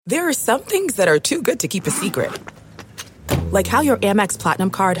There are some things that are too good to keep a secret. Like how your Amex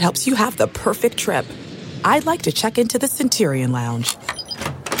Platinum card helps you have the perfect trip. I'd like to check into the Centurion Lounge.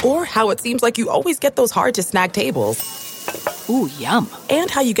 Or how it seems like you always get those hard-to-snag tables. Ooh, yum.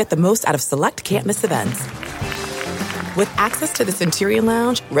 And how you get the most out of select can't-miss events. With access to the Centurion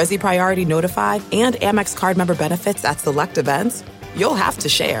Lounge, Resi Priority Notified, and Amex card member benefits at select events, you'll have to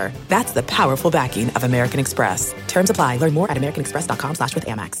share. That's the powerful backing of American Express. Terms apply. Learn more at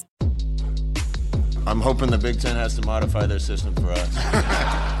americanexpress.com/withAmex. I'm hoping the Big Ten has to modify their system for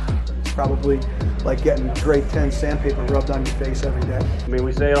us. Probably like getting grade 10 sandpaper rubbed on your face every day. I mean,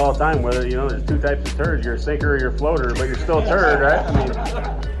 we say it all the time, whether, there's two types of turds, you're a sinker or you're a floater, but you're still a turd, right?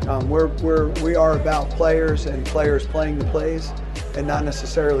 I mean, we are about players and players playing the plays and not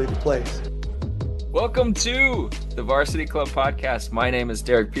necessarily the plays. Welcome to the Varsity Club podcast. My name is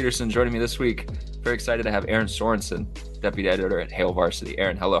Derek Peterson. Joining me this week, very excited to have Erin Sorensen, deputy editor at Hail Varsity.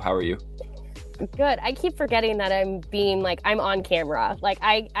 Erin, hello, how are you? Good. I keep forgetting that I'm on camera.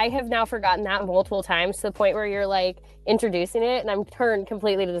 I have now forgotten that multiple times to the point where you're introducing it and I'm turned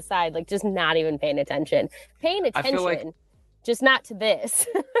completely to the side, just not even paying attention. Just not to this.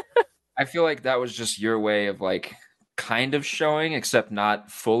 I feel like that was just your way of kind of showing, except not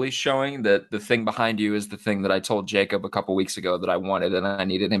fully showing that the thing behind you is the thing that I told Jacob a couple weeks ago that I wanted and I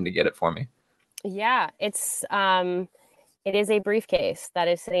needed him to get it for me. Yeah, it is a briefcase that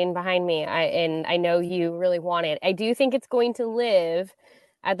is sitting behind me. I know you really want it. I do think it's going to live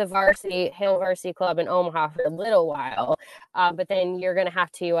at the Hail Varsity Club in Omaha for a little while. But then you're going to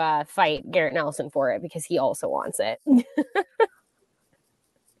have to fight Garrett Nelson for it because he also wants it.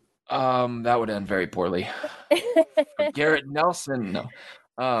 That would end very poorly. For Garrett Nelson, no.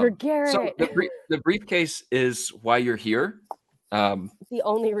 For Garrett. So the briefcase is why you're here. The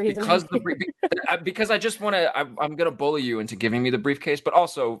only reason because I just want to. I'm going to bully you into giving me the briefcase, but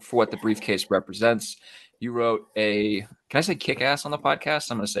also for what the briefcase represents. You wrote can I say kick-ass on the podcast?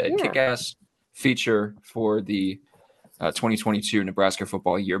 I'm going to say a kick-ass feature for the 2022 Nebraska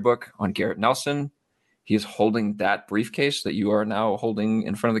football yearbook on Garrett Nelson. He is holding that briefcase that you are now holding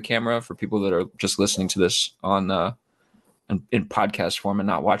in front of the camera for people that are just listening to this on in podcast form and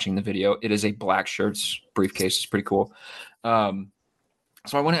not watching the video. It is a black shirts briefcase. It's pretty cool. So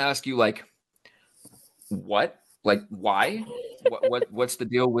I want to ask you, why? What's the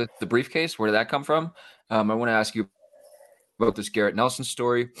deal with the briefcase? Where did that come from? I want to ask you about this Garrett Nelson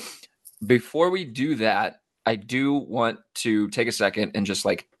story. Before we do that, I do want to take a second and just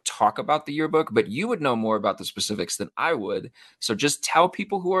talk about the yearbook, but you would know more about the specifics than I would. So just tell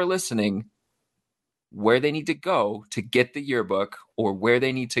people who are listening where they need to go to get the yearbook or where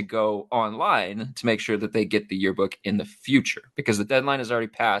they need to go online to make sure that they get the yearbook in the future, because the deadline has already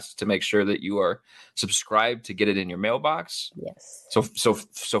passed to make sure that you are subscribed to get it in your mailbox. Yes. So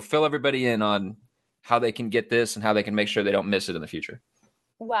fill everybody in on how they can get this and how they can make sure they don't miss it in the future.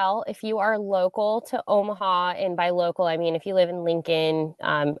 Well, if you are local to Omaha, and by local, I mean if you live in Lincoln,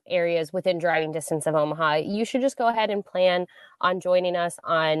 areas within driving distance of Omaha, you should just go ahead and plan on joining us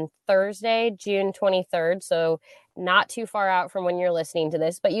on Thursday, June 23rd. So not too far out from when you're listening to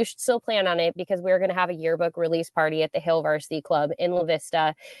this, but you should still plan on it because we're going to have a yearbook release party at the Hail Varsity Club in La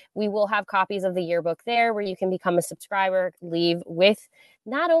Vista. We will have copies of the yearbook there where you can become a subscriber, leave with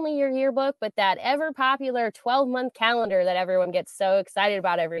not only your yearbook, but that ever popular 12-month calendar that everyone gets so excited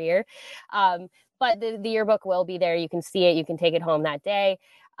about every year. But the yearbook will be there. You can see it. You can take it home that day.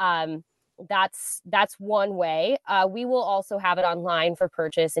 That's one way. We will also have it online for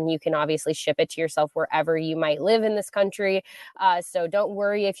purchase, and you can obviously ship it to yourself wherever you might live in this country. So don't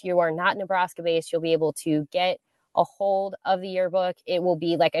worry if you are not Nebraska based, you'll be able to get a hold of the yearbook. It will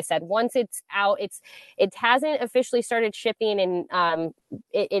be, like I said, once it's out, it hasn't officially started shipping, and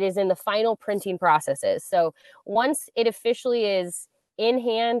it is in the final printing processes. So once it officially is in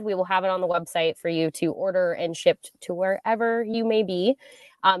hand, we will have it on the website for you to order and shipped to wherever you may be.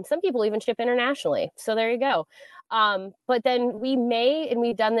 Some people even ship internationally. So there you go. But then we may, and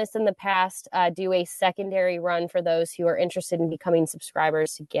we've done this in the past, do a secondary run for those who are interested in becoming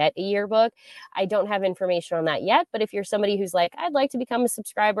subscribers to get a yearbook. I don't have information on that yet, but if you're somebody who's I'd like to become a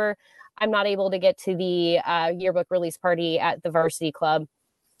subscriber, I'm not able to get to the yearbook release party at the Varsity Club.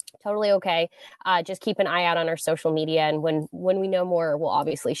 Totally okay. Just keep an eye out on our social media. And when we know more, we'll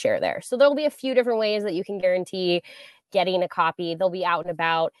obviously share there. So there'll be a few different ways that you can guarantee getting a copy. They'll be out and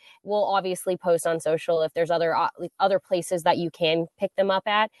about. We'll obviously post on social if there's other places that you can pick them up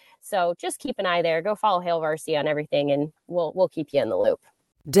at. So just keep an eye there. Go follow Hail Varsity on everything, and we'll keep you in the loop.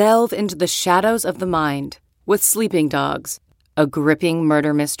 Delve into the shadows of the mind with Sleeping Dogs, a gripping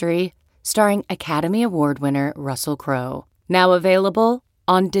murder mystery starring Academy Award winner Russell Crowe. Now available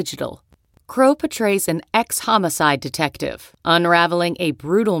on digital. Crow portrays an ex-homicide detective unraveling a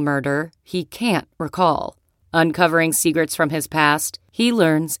brutal murder he can't recall. Uncovering secrets from his past, he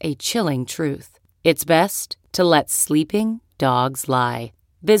learns a chilling truth. It's best to let sleeping dogs lie.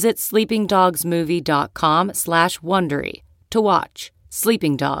 Visit sleepingdogsmovie.com/Wondery to watch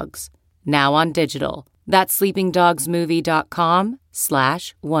Sleeping Dogs, now on digital. That's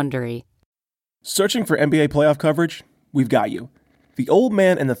sleepingdogsmovie.com/Wondery. Searching for NBA playoff coverage? We've got you. The Old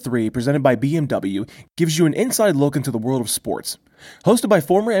Man and the Three, presented by BMW, gives you an inside look into the world of sports. Hosted by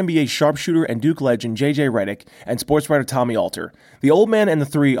former NBA sharpshooter and Duke legend J.J. Redick and sports writer Tommy Alter, The Old Man and the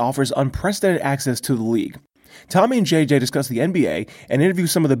Three offers unprecedented access to the league. Tommy and J.J. discuss the NBA and interview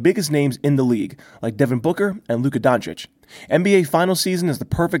some of the biggest names in the league, like Devin Booker and Luka Doncic. NBA final season is the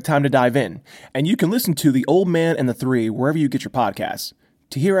perfect time to dive in, and you can listen to The Old Man and the Three wherever you get your podcasts.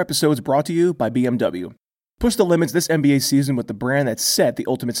 To hear episodes brought to you by BMW. Push the limits this NBA season with the brand that set the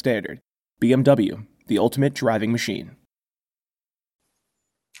ultimate standard. BMW, the ultimate driving machine.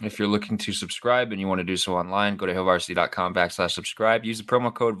 If you're looking to subscribe and you want to do so online, go to hailvarsity.com/subscribe. Use the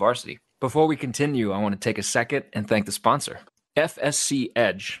promo code varsity. Before we continue, I want to take a second and thank the sponsor, FSC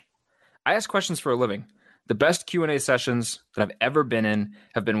Edge. I ask questions for a living. The best Q&A sessions that I've ever been in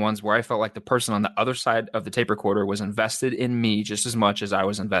have been ones where I felt like the person on the other side of the tape recorder was invested in me just as much as I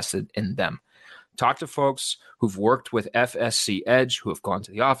was invested in them. Talk to folks who've worked with FSC Edge, who have gone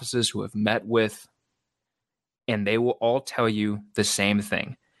to the offices, who have met with, and they will all tell you the same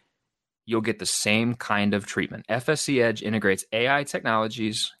thing. You'll get the same kind of treatment. FSC Edge integrates AI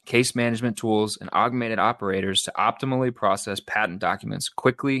technologies, case management tools, and augmented operators to optimally process patent documents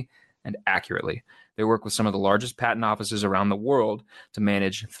quickly and accurately. They work with some of the largest patent offices around the world to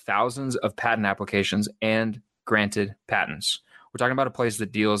manage thousands of patent applications and granted patents. We're talking about a place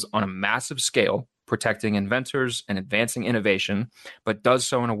that deals on a massive scale, protecting inventors and advancing innovation, but does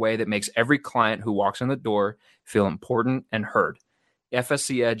so in a way that makes every client who walks in the door feel important and heard.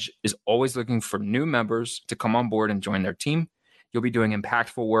 FSC Edge is always looking for new members to come on board and join their team. You'll be doing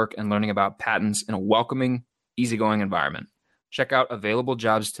impactful work and learning about patents in a welcoming, easygoing environment. Check out available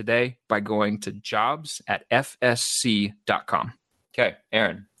jobs today by going to jobs@fsc.com. Okay,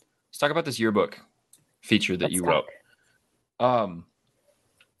 Aaron, let's talk about this yearbook feature that you wrote.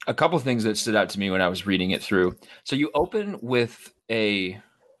 A couple of things that stood out to me when I was reading it through. So you open with a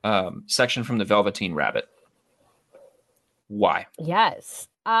section from the Velveteen Rabbit. Why? Yes.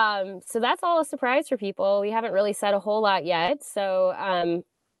 So that's all a surprise for people. We haven't really said a whole lot yet. So I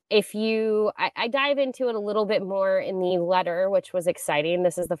dive into it a little bit more in the letter, which was exciting.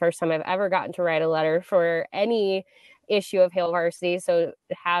 This is the first time I've ever gotten to write a letter for any issue of Hail Varsity. So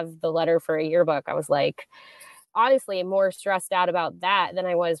to have the letter for a yearbook, I was like, honestly, more stressed out about that than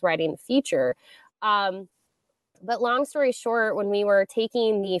I was writing the feature. But long story short, when we were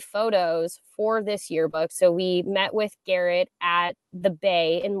taking the photos for this yearbook, so we met with Garrett at the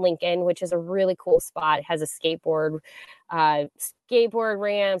Bay in Lincoln, which is a really cool spot. It has a skateboard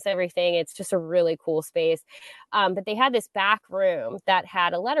ramps, everything. It's just a really cool space. But they had this back room that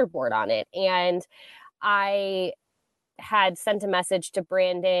had a letterboard on it. And I had sent a message to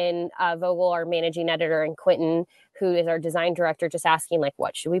Brandon Vogel, our managing editor, and Quentin, who is our design director, just asking, like,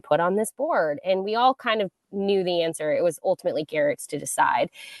 what should we put on this board? And we all kind of knew the answer. It was ultimately Garrett's to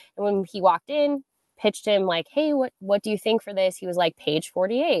decide. And when he walked in, pitched him like, hey, what do you think for this? He was like, page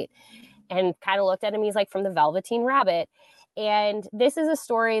 48, and kind of looked at him. He's like, from the Velveteen Rabbit. And this is a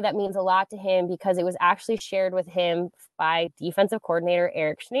story that means a lot to him because it was actually shared with him by defensive coordinator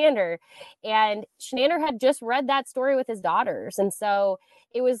Erik Chinander. And Chinander had just read that story with his daughters. And so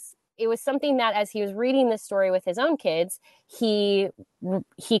it was something that as he was reading this story with his own kids, he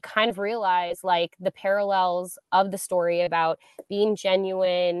kind of realized like the parallels of the story about being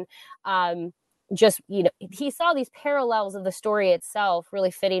genuine. Just, you know, he saw these parallels of the story itself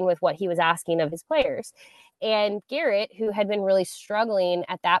really fitting with what he was asking of his players. And Garrett, who had been really struggling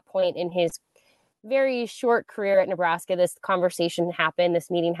at that point in his very short career at Nebraska, this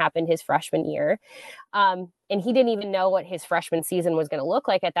meeting happened his freshman year. And he didn't even know what his freshman season was going to look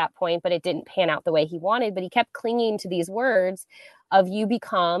like at that point, but it didn't pan out the way he wanted. But he kept clinging to these words of you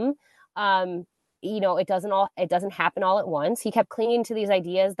become, it doesn't happen all at once. He kept clinging to these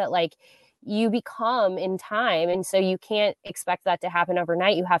ideas that like, you become in time. And so you can't expect that to happen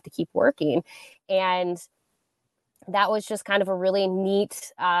overnight. You have to keep working. And that was just kind of a really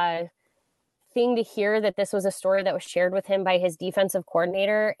neat thing to hear, that this was a story that was shared with him by his defensive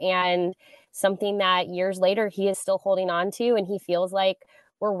coordinator and something that years later he is still holding on to. And he feels like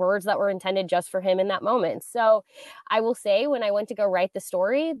were words that were intended just for him in that moment. So I will say, when I went to go write the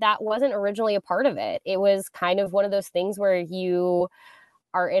story, that wasn't originally a part of it. It was kind of one of those things where you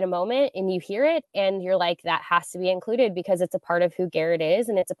are in a moment and you hear it and you're like, that has to be included because it's a part of who Garrett is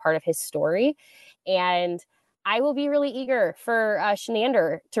and it's a part of his story. And I will be really eager for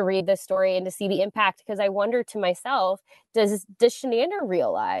Shenander to read this story and to see the impact, because I wonder to myself, does Shenander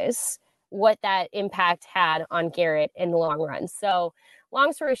realize what that impact had on Garrett in the long run? So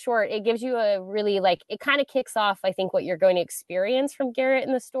long story short, it gives you a really it kind of kicks off, I think, what you're going to experience from Garrett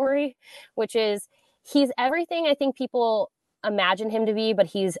in the story, which is he's everything I think people imagine him to be, but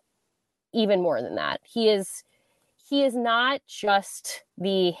he's even more than that. He is not just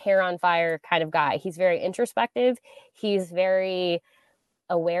the hair on fire kind of guy. He's very introspective. He's very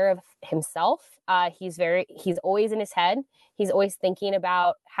aware of himself. He's always in his head. He's always thinking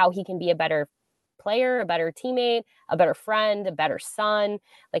about how he can be a better player, a better teammate, a better friend, a better son.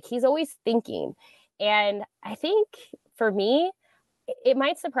 He's always thinking. And I think for me, it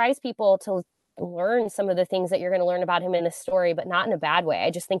might surprise people to learn some of the things that you're going to learn about him in this story, but not in a bad way.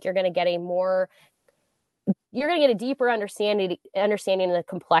 I just think you're going to get a deeper understanding of the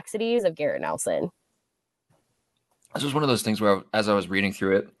complexities of Garrett Nelson. This was one of those things where, as I was reading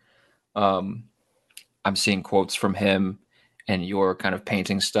through it, I'm seeing quotes from him and you're kind of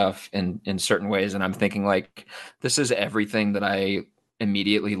painting stuff in certain ways. And I'm thinking this is everything that I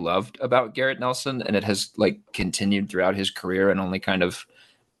immediately loved about Garrett Nelson. And it has continued throughout his career and only kind of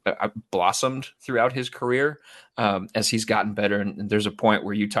blossomed throughout his career as he's gotten better. And there's a point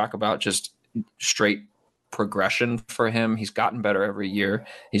where you talk about just straight progression for him. He's gotten better every year.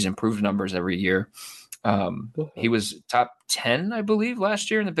 He's improved numbers every year. He was top 10, I believe,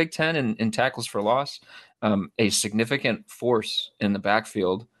 last year in the Big Ten in tackles for loss, a significant force in the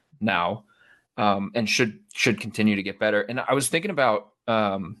backfield now, and should continue to get better. And I was thinking about,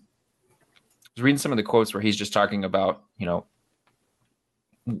 I was reading some of the quotes where he's just talking about,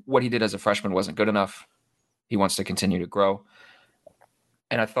 what he did as a freshman wasn't good enough. He wants to continue to grow.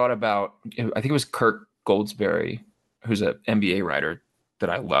 And I thought about, I think it was Kirk Goldsberry, who's an NBA writer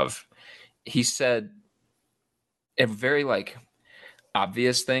that I love. He said a very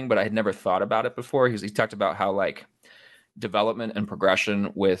obvious thing, but I had never thought about it before. He talked about how development and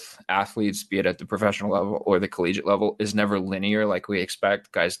progression with athletes, be it at the professional level or the collegiate level, is never linear like we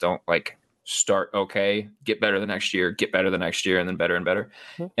expect. Guys don't start okay, get better the next year, get better the next year, and then better and better.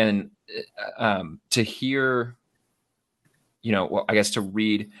 Mm-hmm. And to hear, I guess to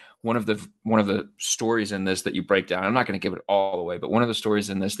read one of the stories in this that you break down, I'm not going to give it all away, but one of the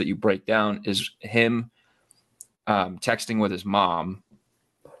stories in this that you break down is him texting with his mom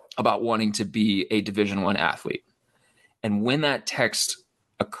about wanting to be a Division I athlete. And when that text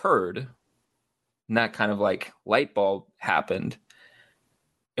occurred, and that kind of light bulb happened,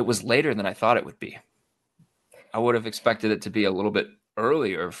 it was later than I thought it would be. I would have expected it to be a little bit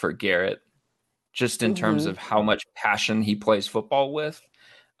earlier for Garrett, just in terms of how much passion he plays football with.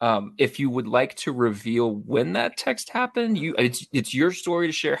 If you would like to reveal when that text happened, it's your story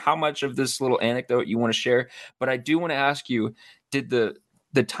to share how much of this little anecdote you want to share. But I do want to ask you, did the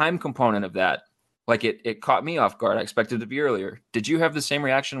time component of that, it caught me off guard. I expected it to be earlier. Did you have the same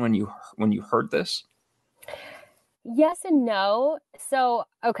reaction when you heard this? Yes and no. So,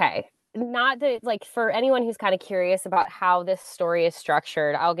 okay. Not that for anyone who's kind of curious about how this story is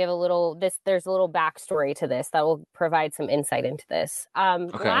structured, I'll give there's a little backstory to this that will provide some insight into this. Okay,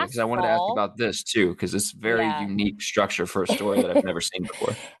 because I wanted to ask about this too, because it's very unique structure for a story that I've never seen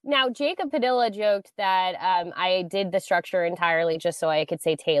before. Now, Jacob Padilla joked that I did the structure entirely just so I could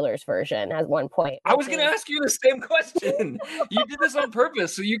say Taylor's version at one point. I was going to ask you the same question. You did this on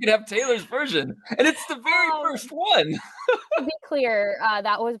purpose so you could have Taylor's version, and it's the very first one. To be clear,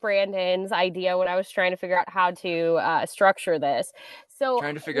 that was Brandon's idea when I was trying to figure out how to structure this. So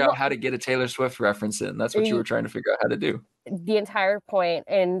trying to figure out how to get a Taylor Swift reference in. That's what you were trying to figure out how to do. The entire point,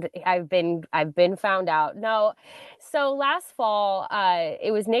 and I've been found out. No, so last fall,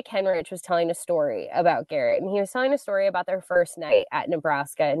 it was Nick Henrich was telling a story about Garrett, and he was telling a story about their first night at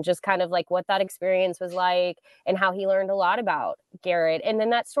Nebraska, and just kind of what that experience was like, and how he learned a lot about Garrett. And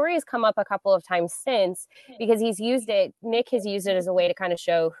then that story has come up a couple of times since, because Nick has used it as a way to kind of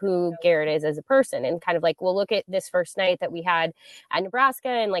show who Garrett is as a person, and kind of well, look at this first night that we had at Nebraska,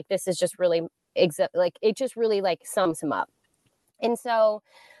 and this is just really it just really sums him up. And so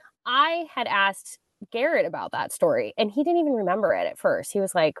I had asked Garrett about that story, and he didn't even remember it at first. He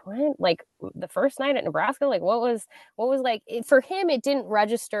was like, what? The first night at Nebraska? what was for him, it didn't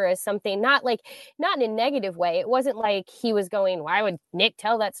register as something, not in a negative way. It wasn't he was going, why would Nick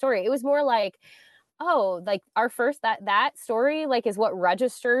tell that story? It was more our first, that story is what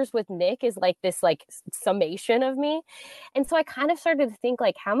registers with Nick, is this summation of me. And so I kind of started to think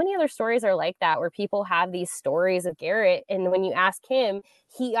how many other stories are like that, where people have these stories of Garrett, and when you ask him,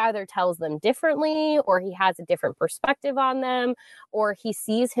 he either tells them differently, or he has a different perspective on them, or he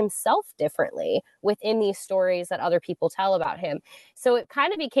sees himself differently within these stories that other people tell about him. So it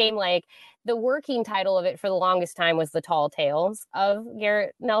kind of became like, the working title of it for the longest time was The Tall Tales of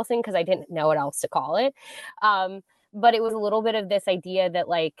Garrett Nelson, because I didn't know what else to call it. But it was a little bit of this idea that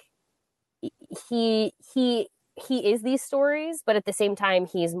like he is these stories, but at the same time,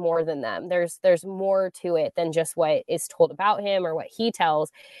 he's more than them. There's more to it than just what is told about him or what he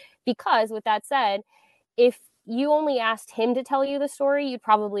tells. Because with that said, if you only asked him to tell you the story, you'd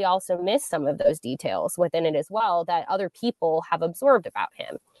probably also miss some of those details within it as well that other people have absorbed about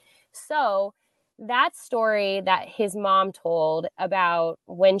him. So that story that his mom told about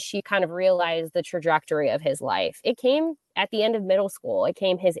when she kind of realized the trajectory of his life, it came at the end of middle school. It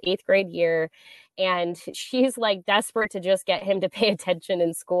came his 8th grade year, and she's like desperate to just get him to pay attention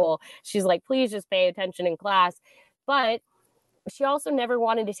in school. She's like, please just pay attention in class. But she also never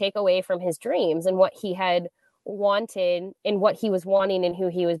wanted to take away from his dreams and what he had wanted and what he was wanting and who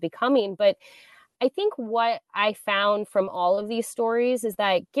he was becoming. But I think what I found from all of these stories is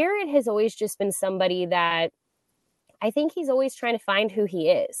that Garrett has always just been somebody that I think he's always trying to find who he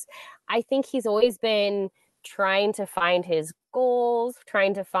is. I think he's always been trying to find his goals,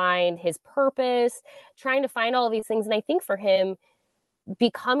 trying to find his purpose, trying to find all of these things. And I think for him,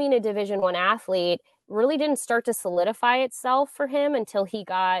 becoming a Division I athlete really didn't start to solidify itself for him until he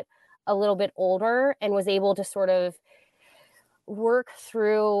got a little bit older and was able to sort of work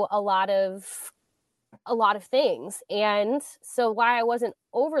through a lot of things. And so why I wasn't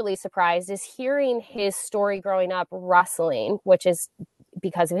overly surprised is hearing his story growing up wrestling, which is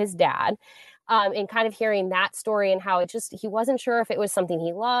because of his dad, and kind of hearing that story and how he wasn't sure if it was something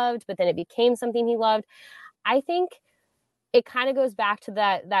he loved, but then it became something he loved. I think it kind of goes back to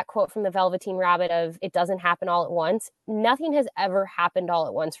that quote from the Velveteen Rabbit of it doesn't happen all at once. Nothing has ever happened all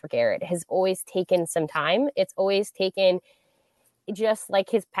at once for Garrett. It has always taken some time. It's always taken, just like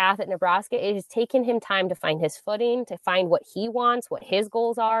his path at Nebraska, it has taken him time to find his footing, to find what he wants, what his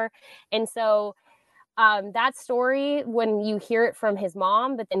goals are. And so that story, when you hear it from his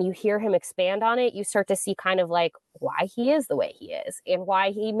mom, but then you hear him expand on it, you start to see kind of like why he is the way he is and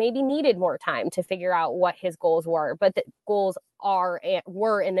why he maybe needed more time to figure out what his goals were, but the goals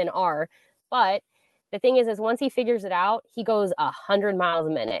were and then are. But the thing is once he figures it out, he goes 100 miles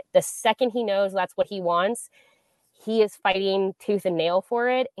a minute. The second he knows that's what he wants, he is fighting tooth and nail for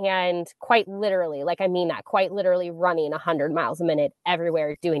it. And quite literally, like I mean that, quite literally running 100 miles a minute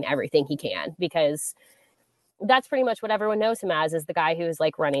everywhere, doing everything he can, because that's pretty much what everyone knows him as, is the guy who's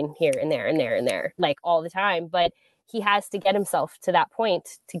like running here and there and there and there, like all the time. But he has to get himself to that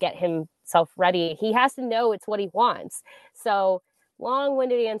point to get himself ready. He has to know it's what he wants. So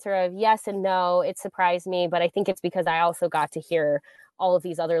long-winded answer of yes and no. It surprised me, but I think it's because I also got to hear all of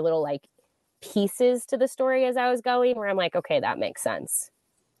these other little like pieces to the story as I was going, where I'm like, okay, that makes sense.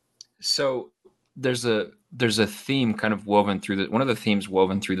 So there's a theme kind of woven through one of the themes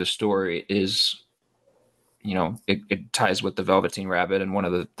woven through the story is, you know, it ties with the Velveteen Rabbit, and one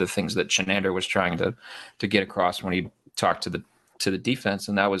of the things that Chinander was trying to get across when he talked to the defense,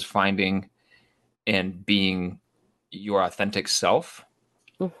 and that was finding and being your authentic self.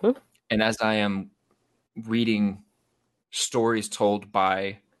 Mm-hmm. And as I am reading stories told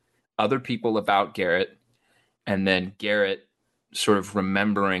by other people about Garrett, and then Garrett sort of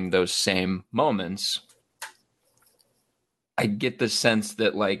remembering those same moments, I get the sense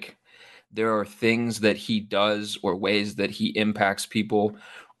that like there are things that he does or ways that he impacts people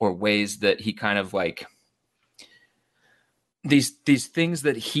or ways that he kind of like these things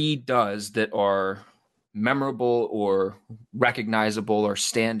that he does that are memorable or recognizable or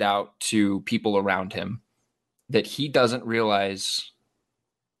stand out to people around him that he doesn't realize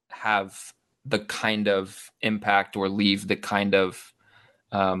have the kind of impact or leave the kind of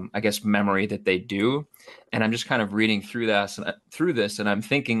I guess memory that they do. And I'm just kind of reading through this and I'm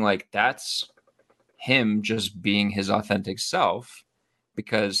thinking like that's him just being his authentic self,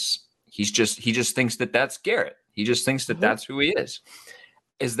 because he just thinks that that's Garrett. He just thinks that that's who he is.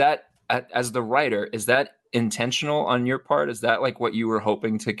 Is that, as the writer, is that intentional on your part? Is that like what you were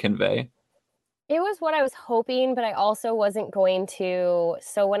hoping to convey? It was what I was hoping, but I also wasn't going to.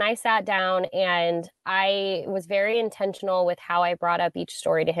 So when I sat down, and I was very intentional with how I brought up each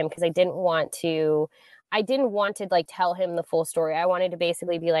story to him, because I didn't want to like tell him the full story. I wanted to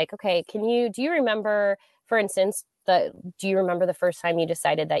basically be like, okay, do you remember, for instance, do you remember the first time you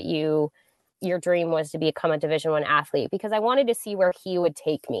decided that you your dream was to become a Division I athlete, because I wanted to see where he would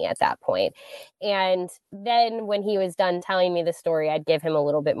take me at that point. And then when he was done telling me the story, I'd give him a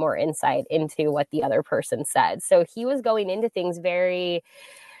little bit more insight into what the other person said. So he was going into things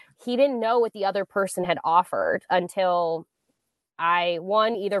he didn't know what the other person had offered until I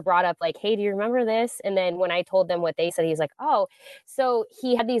either brought up like, hey, do you remember this? And then when I told them what they said, he's like, oh. So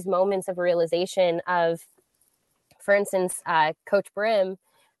he had these moments of realization of, for instance, Coach Brim,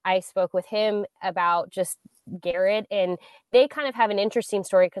 I spoke with him about just Garrett, and they kind of have an interesting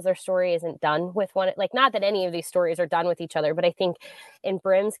story because their story isn't done with one. Like, not that any of these stories are done with each other, but I think in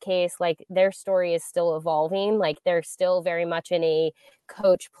Brim's case, like, their story is still evolving. Like, they're still very much in a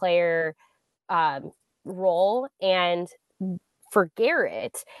coach player role. And for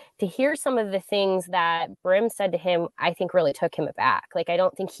Garrett to hear some of the things that Brim said to him, I think really took him aback. Like, I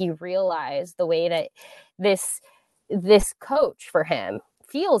don't think he realized the way that this coach for him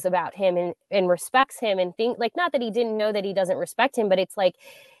feels about him and respects him, and think, like, not that he didn't know that he doesn't respect him, but it's like,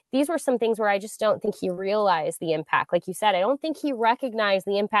 these were some things where I just don't think he realized the impact. Like you said, I don't think he recognized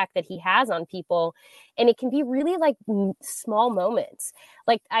the impact that he has on people. And it can be really like small moments.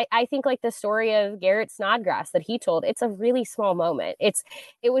 Like, I think like the story of Garrett Snodgrass that he told, it's a really small moment. It's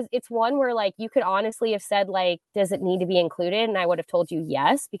one where like, you could honestly have said like, does it need to be included? And I would have told you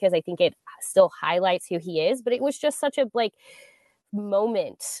yes, because I think it still highlights who he is, but it was just such a like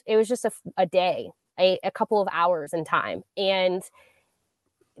moment. It was just a day, a couple of hours in time. And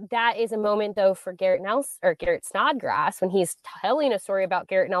that is a moment though for Garrett Snodgrass, when he's telling a story about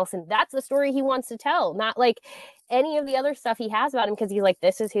Garrett Nelson, that's the story he wants to tell, not like any of the other stuff he has about him, because he's like,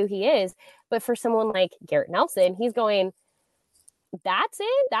 this is who he is. But for someone like Garrett Nelson, he's going, that's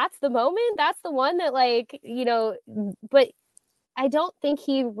it, that's the moment, that's the one that, like, you know. But I don't think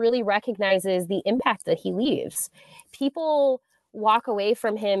he really recognizes the impact that he leaves. People walk away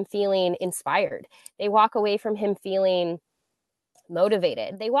from him feeling inspired. They walk away from him feeling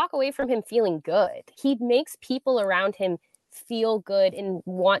motivated. They walk away from him feeling good. He makes people around him feel good and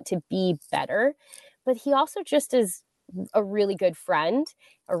want to be better. But he also just is a really good friend,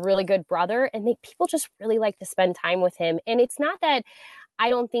 a really good brother, and people just really like to spend time with him. And it's not that I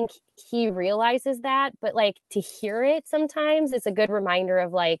don't think he realizes that, but like, to hear it sometimes, it's a good reminder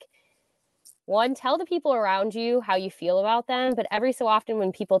of like, one, tell the people around you how you feel about them. But every so often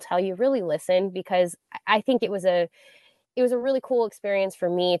when people tell you, really listen, because I think it was a really cool experience for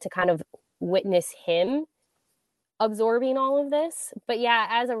me to kind of witness him absorbing all of this. But yeah,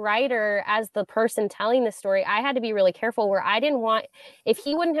 as a writer, as the person telling the story, I had to be really careful where I didn't want, if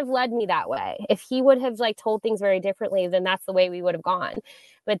he wouldn't have led me that way, if he would have like told things very differently, then that's the way we would have gone.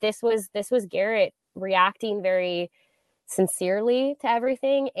 But this was Garrett reacting very sincerely to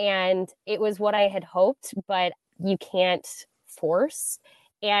everything. And it was what I had hoped, but you can't force.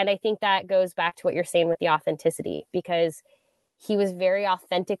 And I think that goes back to what you're saying with the authenticity, because he was very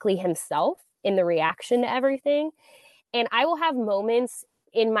authentically himself in the reaction to everything. And I will have moments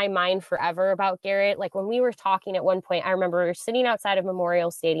in my mind forever about Garrett. Like when we were talking at one point, I remember we were sitting outside of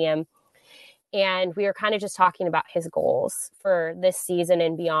Memorial Stadium and we were kind of just talking about his goals for this season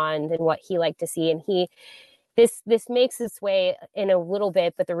and beyond and what he liked to see. And this makes its way in a little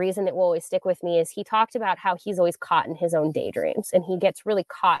bit, but the reason it will always stick with me is he talked about how he's always caught in his own daydreams, and he gets really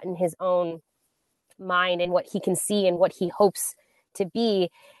caught in his own mind and what he can see and what he hopes to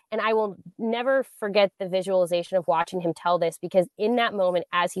be. And I will never forget the visualization of watching him tell this, because in that moment,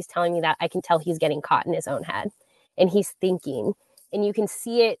 as he's telling me that, I can tell he's getting caught in his own head and he's thinking, and you can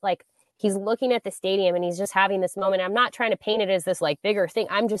see it, like he's looking at the stadium and he's just having this moment. I'm not trying to paint it as this like bigger thing.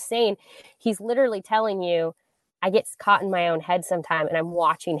 I'm just saying he's literally telling you, I get caught in my own head sometime, and I'm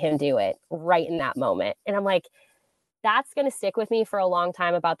watching him do it right in that moment. And I'm like, that's going to stick with me for a long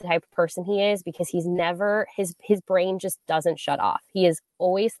time about the type of person he is, because he's never, his brain just doesn't shut off. He is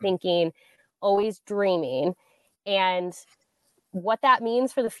always thinking, always dreaming. And what that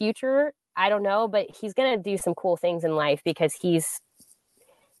means for the future, I don't know, but he's going to do some cool things in life, because he's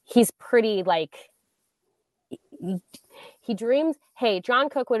pretty like, he dreams. Hey, John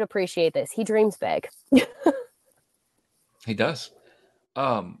Cook would appreciate this. He dreams big. He does.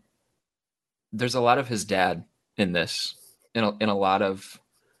 There's a lot of his dad in this, in a lot of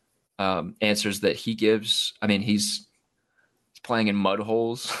answers that he gives. I mean, he's playing in mud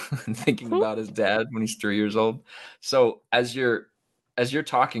holes and thinking about his dad when he's 3 years old. So as you're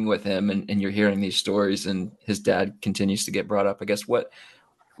talking with him and you're hearing these stories and his dad continues to get brought up, I guess what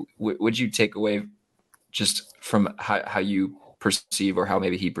would you take away just from how you perceive, or how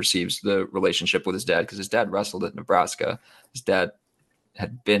maybe he perceives the relationship with his dad? Because his dad wrestled at Nebraska. His dad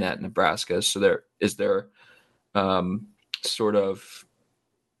had been at Nebraska. So is there sort of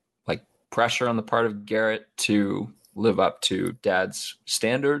like pressure on the part of Garrett to live up to dad's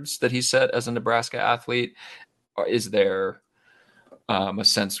standards that he set as a Nebraska athlete? Or is there a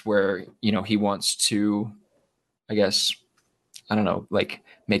sense where, he wants to, I guess, I don't know, like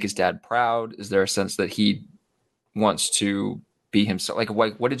make his dad proud? Is there a sense that he wants to be himself? Like,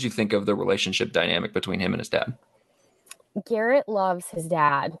 what did you think of the relationship dynamic between him and his dad? Garrett loves his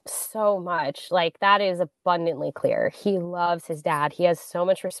dad so much. Like, that is abundantly clear. He loves his dad. He has so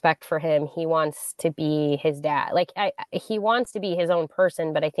much respect for him. He wants to be his dad. Like, he wants to be his own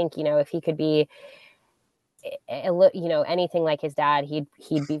person, but I think, if he could be, anything like his dad, he'd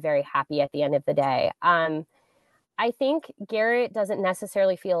be very happy at the end of the day. I think Garrett doesn't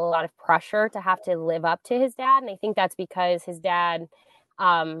necessarily feel a lot of pressure to have to live up to his dad. And I think that's because his dad,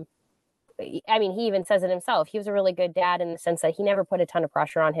 he even says it himself. He was a really good dad in the sense that he never put a ton of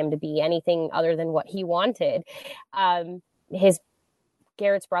pressure on him to be anything other than what he wanted.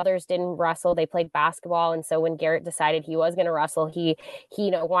 Garrett's brothers didn't wrestle. They played basketball. And so when Garrett decided he was going to wrestle, he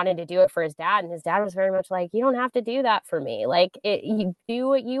wanted to do it for his dad. And his dad was very much like, you don't have to do that for me. Like, you do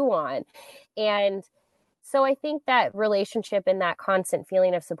what you want. And so I think that relationship and that constant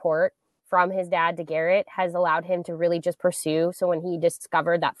feeling of support from his dad to Garrett has allowed him to really just pursue. So when he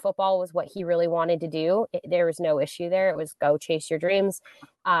discovered that football was what he really wanted to do, there was no issue there. It was go chase your dreams.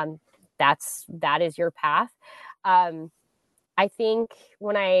 That is your path. I think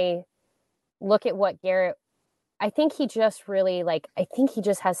when I look at what Garrett, I think he just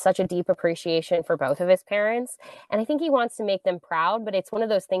has such a deep appreciation for both of his parents. And I think he wants to make them proud, but it's one of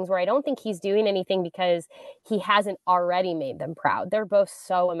those things where I don't think he's doing anything because he hasn't already made them proud. They're both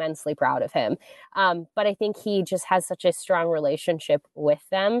so immensely proud of him. But I think he just has such a strong relationship with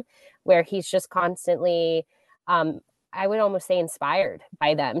them where he's just constantly, I would almost say, inspired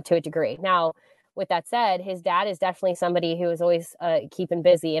by them to a degree. Now, with that said, his dad is definitely somebody who is always keeping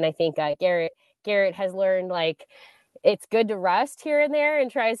busy. And I think Garrett has learned, like, it's good to rest here and there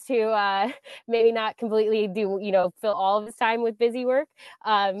and tries to maybe not completely fill all of his time with busy work.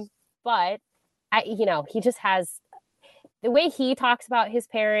 But he just has the way he talks about his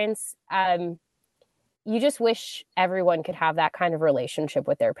parents. You just wish everyone could have that kind of relationship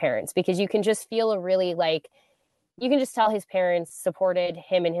with their parents, because you can just feel you can just tell his parents supported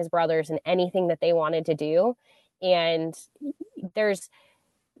him and his brothers in anything that they wanted to do. And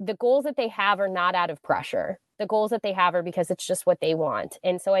the goals that they have are not out of pressure. The goals that they have are because it's just what they want.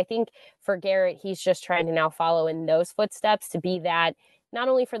 And so I think for Garrett, he's just trying to now follow in those footsteps to be that, not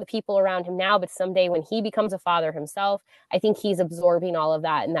only for the people around him now, but someday when he becomes a father himself. I think he's absorbing all of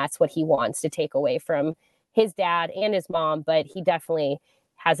that. And that's what he wants to take away from his dad and his mom. But he definitely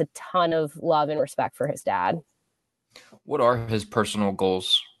has a ton of love and respect for his dad. What are his personal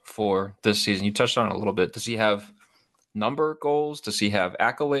goals for this season? You touched on it a little bit. Does he have number goals? Does he have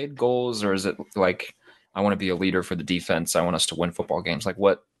accolade goals? Or is it like, I want to be a leader for the defense, I want us to win football games? Like,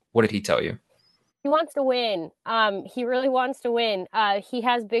 what did he tell you? He wants to win. He really wants to win. He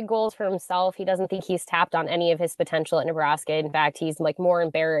has big goals for himself. He doesn't think he's tapped on any of his potential at Nebraska. In fact, he's like more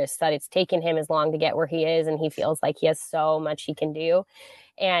embarrassed that it's taken him as long to get where he is. And he feels like he has so much he can do.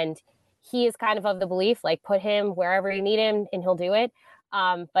 And he is kind of the belief, like, put him wherever you need him and he'll do it.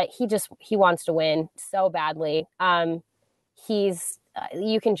 But he wants to win so badly. You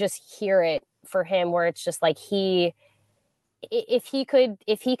can just hear it for him, where it's just like if he could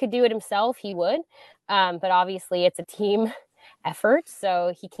do it himself, he would. But obviously it's a team effort,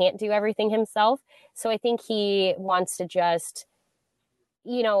 so he can't do everything himself. So I think he wants to just,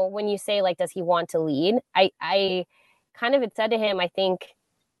 when you say, like, does he want to lead? I kind of had said to him, I think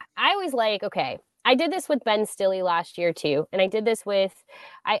I always okay, I did this with Ben Stille last year too. And I did this with,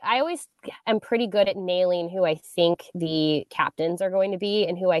 I always am pretty good at nailing who I think the captains are going to be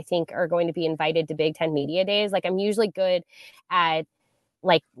and who I think are going to be invited to Big Ten Media Days. Like, I'm usually good at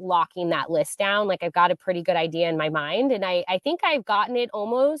locking that list down. Like, I've got a pretty good idea in my mind. And I think I've gotten it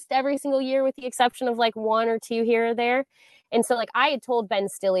almost every single year with the exception of one or two here or there. And so I had told Ben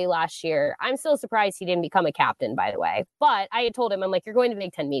Stille last year, I'm still surprised he didn't become a captain, by the way. But I had told him, I'm like, you're going to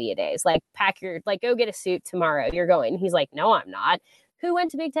Big Ten Media Days. Pack your, go get a suit tomorrow. You're going. He's like, no, I'm not. Who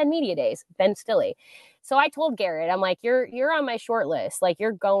went to Big Ten Media Days? Ben Stille. So I told Garrett, I'm like, you're on my short list.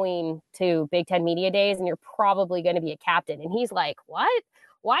 You're going to Big Ten Media Days and you're probably going to be a captain. And he's like, what?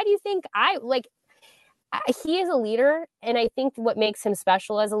 Why do you think he is a leader, and I think what makes him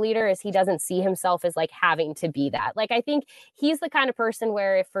special as a leader is he doesn't see himself as having to be that. I think he's the kind of person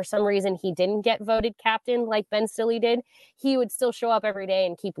where if for some reason he didn't get voted captain like Ben Stille did, he would still show up every day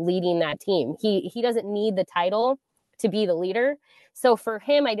and keep leading that team. He doesn't need the title to be the leader. So for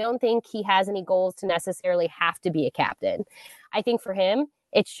him, I don't think he has any goals to necessarily have to be a captain. I think for him,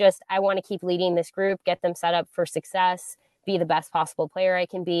 It's just, I want to keep leading this group, get them set up for success, be the best possible player I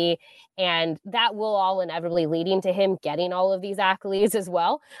can be. And that will all inevitably leading to him getting all of these accolades as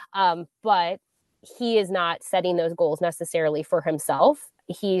well. But he is not setting those goals necessarily for himself.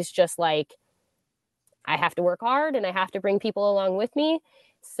 He's just like, I have to work hard and I have to bring people along with me.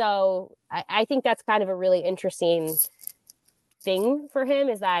 So I think that's kind of a really interesting thing for him,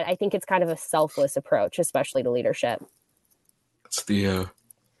 is that I think it's kind of a selfless approach, especially to leadership. It's the,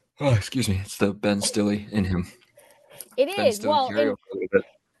 it's the Ben Stille in him. It is. Well,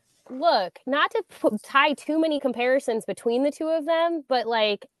 look, not to tie too many comparisons between the two of them, but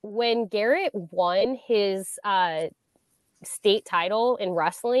like when Garrett won his state title in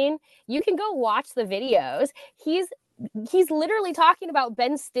wrestling, you can go watch the videos. He's literally talking about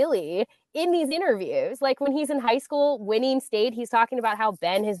Ben Stille in these interviews. Like when he's in high school winning state, he's talking about how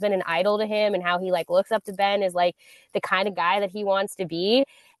Ben has been an idol to him and how he like looks up to Ben as like the kind of guy that he wants to be.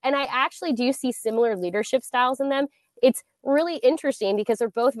 And I actually do see similar leadership styles in them. It's really interesting because they're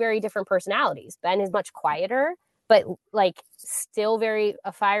both very different personalities. Ben is much quieter, but like still very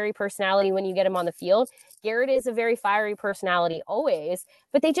a fiery personality when you get him on the field. Garrett is a very fiery personality always,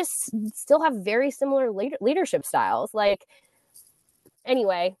 but they just still have very similar leadership styles. Like,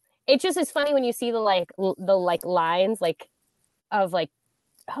 anyway, it just is funny when you see the lines like of like,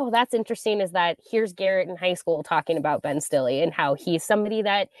 oh, that's interesting, is that here's Garrett in high school talking about Ben Stille and how he's somebody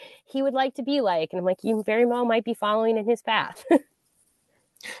that he would like to be like. And I'm like, you very well might be following in his path.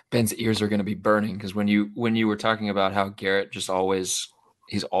 Ben's ears are going to be burning, because when you were talking about how Garrett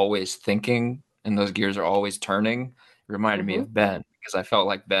he's always thinking and those gears are always turning, it reminded me of Ben, because I felt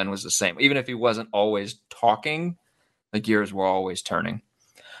like Ben was the same. Even if he wasn't always talking, the gears were always turning.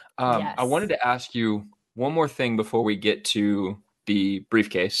 Yes. I wanted to ask you one more thing before we get to the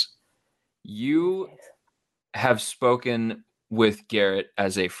briefcase. You have spoken with Garrett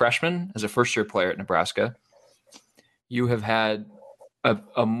as a freshman, as a first-year player at Nebraska. You have had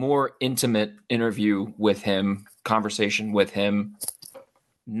a more intimate interview with him, conversation with him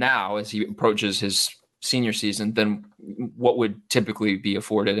now as he approaches his senior season than what would typically be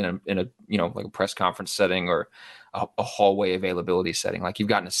afforded in a like a press conference setting or a hallway availability setting. Like, you've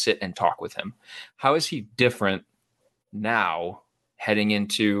gotten to sit and talk with him. How is he different now heading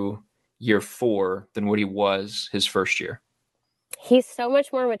into year 4 than what he was his first year? He's so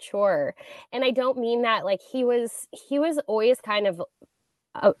much more mature. And I don't mean that like he was always kind of,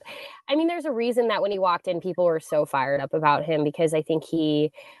 there's a reason that when he walked in, people were so fired up about him, because I think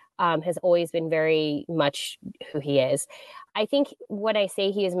he has always been very much who he is. I think when I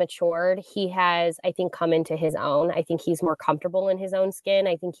say he is matured, he has, I think, come into his own. I think he's more comfortable in his own skin.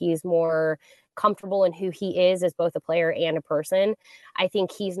 I think he's more comfortable in who he is as both a player and a person. I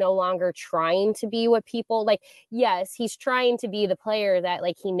think he's no longer trying to be what people like. Yes, he's trying to be the player that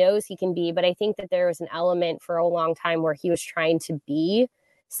like he knows he can be, but I think that there was an element for a long time where he was trying to be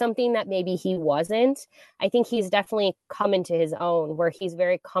something that maybe he wasn't. I think he's definitely come into his own, where he's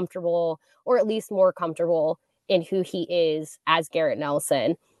very comfortable, or at least more comfortable in who he is as Garrett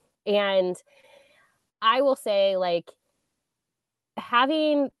Nelson. And I will say, like,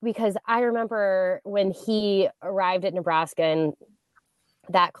 because I remember when he arrived at Nebraska and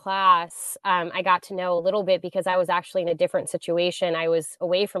that class, I got to know a little bit because I was actually in a different situation. I was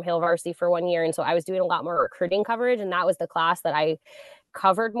away from Hale Varsity for 1 year. And so I was doing a lot more recruiting coverage, and that was the class that I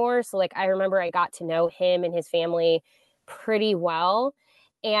covered more. So like, I remember I got to know him and his family pretty well.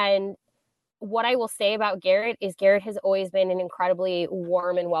 And what I will say about Garrett is Garrett has always been an incredibly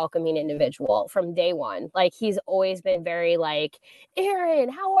warm and welcoming individual from day one. Like, he's always been very like, Aaron,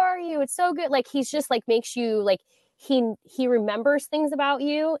 how are you? It's so good. Like, he's just like makes you like, he remembers things about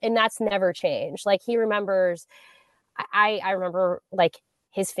you, and that's never changed. Like, he remembers, I remember like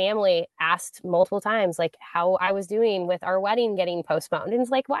his family asked multiple times, like, how I was doing with our wedding getting postponed. And it's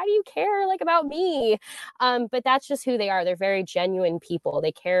like, why do you care like about me? But that's just who they are. They're very genuine people.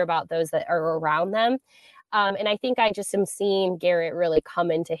 They care about those that are around them. And I think I just am seeing Garrett really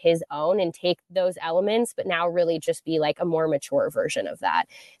come into his own and take those elements, but now really just be like a more mature version of that.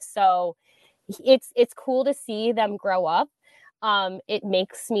 So it's cool to see them grow up. It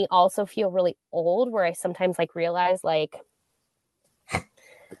makes me also feel really old, where I sometimes like realize like,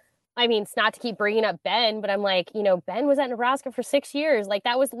 I mean, it's not to keep bringing up Ben, but I'm like, Ben was at Nebraska for 6 years. Like,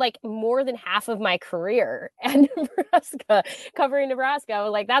 that was like more than half of my career at Nebraska, covering Nebraska. I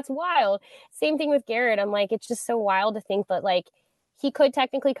was like, that's wild. Same thing with Garrett. I'm like, it's just so wild to think that like he could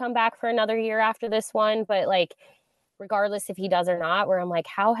technically come back for another year after this one, but like, regardless if he does or not, where I'm like,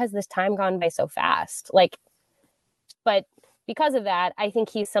 how has this time gone by so fast? Like, but because of that, I think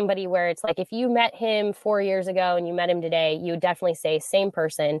he's somebody where it's like, if you met him 4 years ago and you met him today, you would definitely say same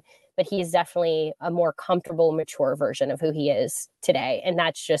person, but he's definitely a more comfortable, mature version of who he is today. And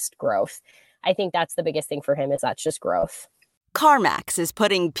that's just growth. I think that's the biggest thing for him, is that's just growth. CarMax is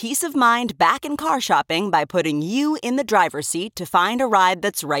putting peace of mind back in car shopping by putting you in the driver's seat to find a ride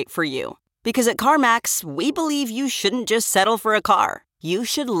that's right for you. Because at CarMax, we believe you shouldn't just settle for a car. You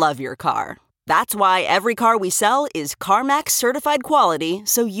should love your car. That's why every car we sell is CarMax certified quality,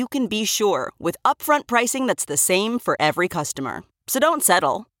 so you can be sure with upfront pricing that's the same for every customer. So don't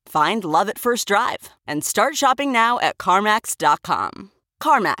settle. Find love at first drive and start shopping now at CarMax.com.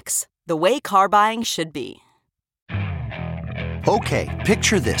 CarMax, the way car buying should be. Okay,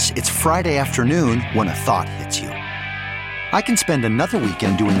 picture this. It's Friday afternoon when a thought hits you. I can spend another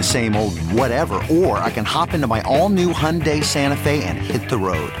weekend doing the same old whatever, or I can hop into my all-new Hyundai Santa Fe and hit the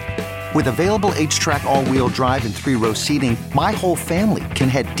road. With available H-Track all-wheel drive and 3-row seating, my whole family can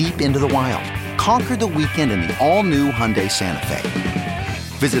head deep into the wild. Conquer the weekend in the all-new Hyundai Santa Fe.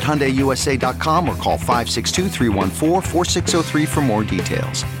 Visit HyundaiUSA.com or call 562-314-4603 for more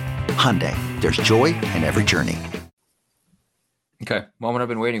details. Hyundai, there's joy in every journey. Okay, moment I've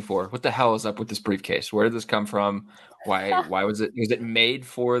been waiting for. What the hell is up with this briefcase? Where did this come from? Why was it made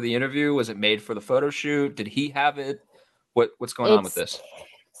for the interview? Was it made for the photo shoot? Did he have it? What's going on with this?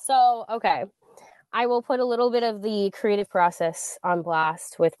 So, okay, I will put a little bit of the creative process on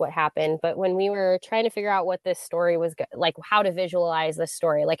blast with what happened. But when we were trying to figure out what this story was like, how to visualize this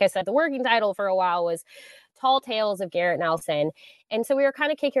story, like I said, the working title for a while was Tall Tales of Garrett Nelson. And so we were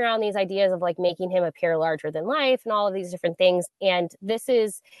kind of kicking around these ideas of like making him appear larger than life and all of these different things. And this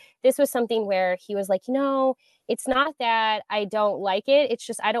was something where he was like, it's not that I don't like it. It's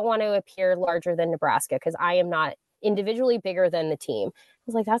just, I don't want to appear larger than Nebraska because I am not individually bigger than the team. I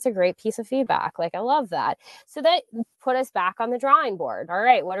was like, that's a great piece of feedback. Like, I love that. So that put us back on the drawing board. All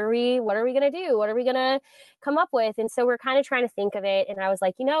right, what are we going to do? What are we going to come up with? And so we're kind of trying to think of it. And I was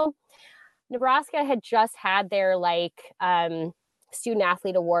like, Nebraska had just had their student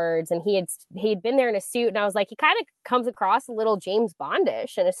athlete awards, and he'd been there in a suit. And I was like, he kind of comes across a little James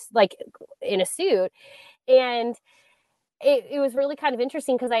Bondish and in a suit. And it was really kind of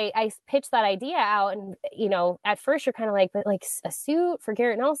interesting because I pitched that idea out, and at first you're kind of like, but like a suit for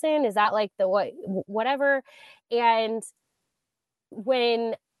Garrett Nelson, is that like the whatever? And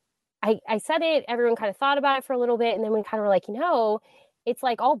when I said it, everyone kind of thought about it for a little bit, and then we kind of were like, it's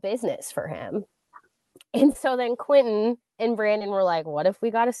like all business for him. And so then Quentin and Brandon were like, what if we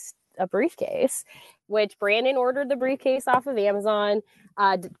got a briefcase? Which Brandon ordered the briefcase off of Amazon.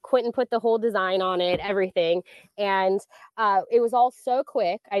 Quentin put the whole design on it, everything. And it was all so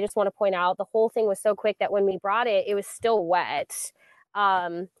quick. I just want to point out the whole thing was so quick that when we brought it, it was still wet.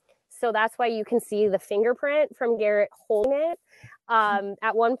 So that's why you can see the fingerprint from Garrett holding it.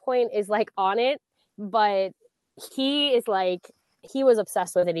 At one point is like on it, but he was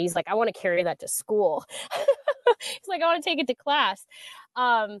obsessed with it. He's like, I want to carry that to school. He's like, I want to take it to class.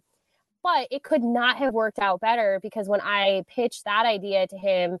 But it could not have worked out better, because when I pitched that idea to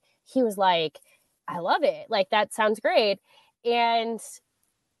him, he was like, I love it. Like, that sounds great. And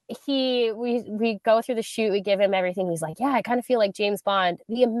we go through the shoot, we give him everything. He's like, yeah, I kind of feel like James Bond.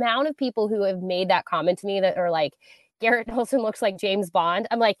 The amount of people who have made that comment to me that are like, Garrett Nelson looks like James Bond.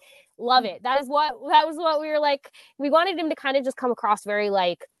 I'm like, love it. That was what we were like. We wanted him to kind of just come across very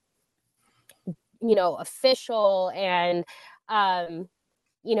like, official and,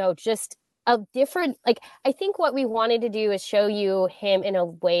 just a different, like, I think what we wanted to do is show you him in a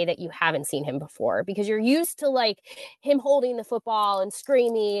way that you haven't seen him before, because you're used to like him holding the football and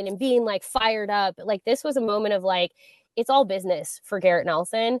screaming and being like fired up. Like, this was a moment of like, it's all business for Garrett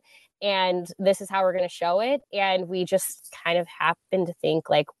Nelson, and this is how we're going to show it. And we just kind of happened to think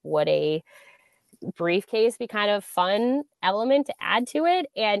like, would a briefcase be kind of fun element to add to it?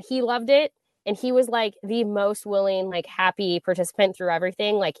 And he loved it. And he was like the most willing, like happy participant through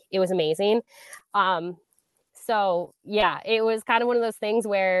everything. Like, it was amazing. So yeah, it was kind of one of those things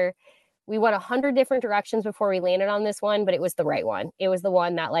where we went 100 different directions before we landed on this one, but it was the right one. It was the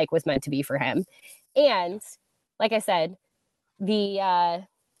one that like was meant to be for him. And like I said, the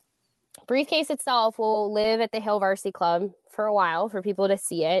briefcase itself will live at the Hill Varsity Club for a while for people to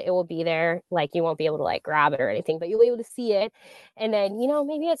see it. It will be there. Like, you won't be able to like grab it or anything, but you'll be able to see it. And then,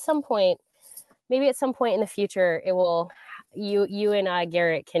 maybe at some point in the future, it will, you and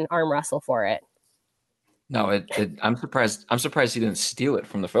Garrett can arm wrestle for it. No, I'm surprised he didn't steal it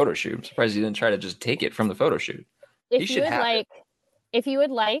from the photo shoot. I'm surprised he didn't try to just take it from the photo shoot. If you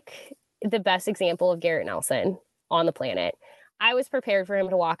would like the best example of Garrett Nelson on the planet, I was prepared for him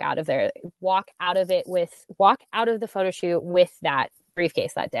to walk out of the photo shoot with that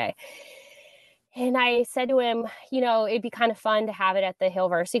briefcase that day. And I said to him, it'd be kind of fun to have it at the Hill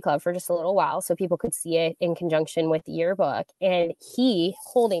Varsity Club for just a little while so people could see it in conjunction with the yearbook. And he,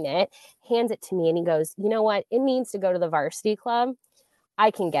 holding it, hands it to me and he goes, you know what? It needs to go to the Varsity Club.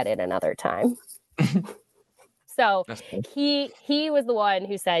 I can get it another time. So he was the one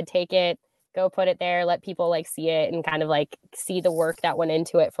who said, take it, go put it there, let people like see it and kind of like see the work that went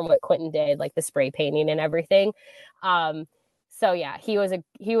into it from what Quentin did, like the spray painting and everything. So yeah, he was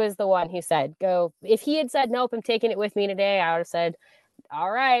the one who said, go. If he had said, nope, I'm taking it with me today, I would have said,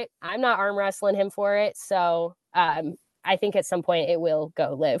 all right, I'm not arm wrestling him for it. So I think at some point it will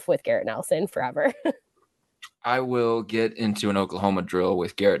go live with Garrett Nelson forever. I will get into an Oklahoma drill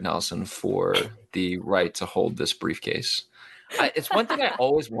with Garrett Nelson for the right to hold this briefcase. It's one thing I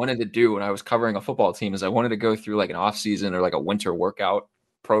always wanted to do when I was covering a football team is I wanted to go through like an off season or like a winter workout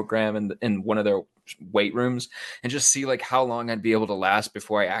program in one of their weight rooms and just see like how long I'd be able to last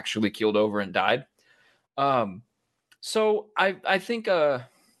before I actually keeled over and died. So I think an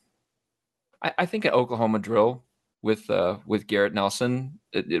Oklahoma drill with Garrett Nelson,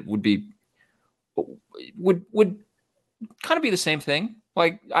 it would kind of be the same thing.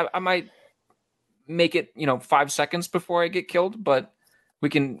 Like I might make it 5 seconds before I get killed, but we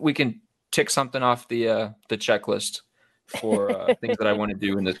can tick something off the checklist for things that I want to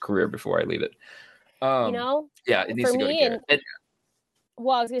do in this career before I leave it. Yeah, it needs to go to Garrett.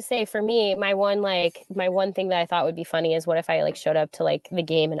 Well, I was gonna say for me, my one thing that I thought would be funny is what if I like showed up to like the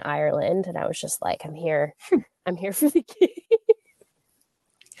game in Ireland and I was just like, I'm here for the game.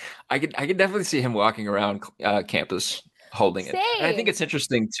 I could definitely see him walking around campus holding it. And I think it's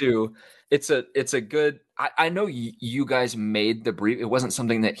interesting too. It's a good. I know you guys made the brief. It wasn't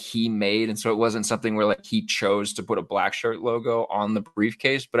something that he made, and so it wasn't something where like he chose to put a black shirt logo on the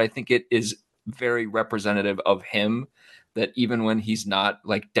briefcase. But I think it is very representative of him that even when he's not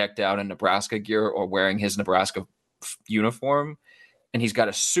like decked out in Nebraska gear or wearing his Nebraska uniform, and he's got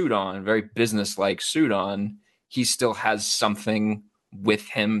a suit on, very business-like suit on, he still has something with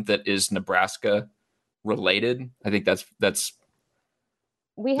him that is Nebraska related. I think that's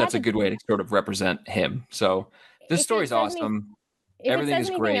a good way to sort of represent him. So this story's awesome. Everything is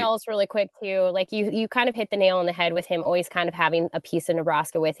great. Else really quick too, like you kind of hit the nail on the head with him always kind of having a piece of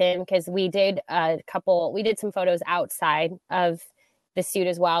Nebraska with him, because we did some photos outside of the suit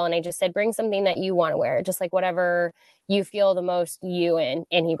as well, and I just said bring something that you want to wear, just like whatever you feel the most you in,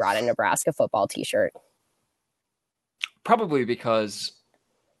 and he brought a Nebraska football t-shirt. Probably because,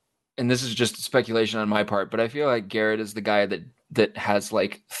 and this is just speculation on my part, but I feel like Garrett is the guy that has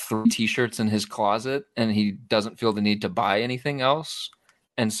like 3 t-shirts in his closet and he doesn't feel the need to buy anything else.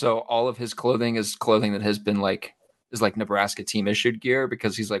 And so all of his clothing is clothing that has been is like Nebraska team issued gear,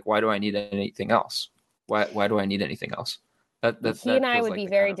 because he's like, why do I need anything else? Why do I need anything else? He and I would be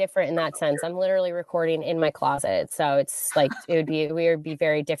very different in that sense. I'm literally recording in my closet. So it's like, we would be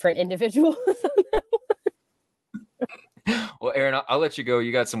very different individuals. Well, Aaron, I'll let you go.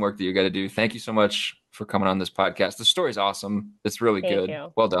 You got some work that you got to do. Thank you so much for coming on this podcast. The story's awesome. It's really good.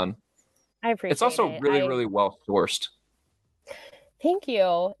 You. Well done. I appreciate it. It's also really, really well sourced. Thank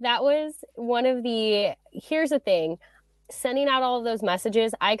you. That was one of here's the thing. Sending out all of those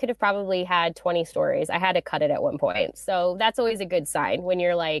messages, I could have probably had 20 stories. I had to cut it at one point. So that's always a good sign when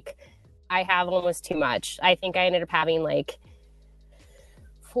you're like, I have almost too much. I think I ended up having like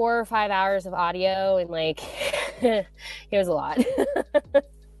 4 or 5 hours of audio, and like it was a lot.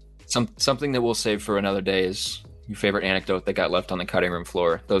 Something that we'll save for another day is your favorite anecdote that got left on the cutting room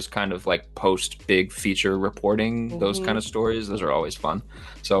floor. Those kind of like post big feature reporting, those kind of stories, those are always fun.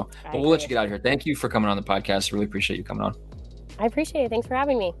 So but we'll let you get out of here. Thank you for coming on the podcast. Really appreciate you coming on. I appreciate it. Thanks for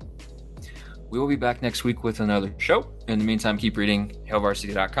having me. We will be back next week with another show. In the meantime, keep reading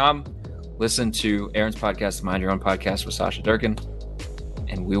HailVarsity.com. Listen to Aaron's podcast, Mind Your Own Podcast with Sasha Durkin.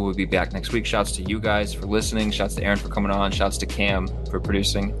 And we will be back next week. Shouts to you guys for listening. Shouts to Aaron for coming on. Shouts to Cam for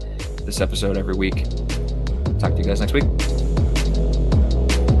producing this episode every week. Talk to you guys next week.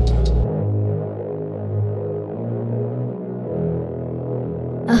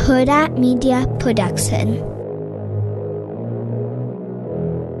 A Huda Media Production.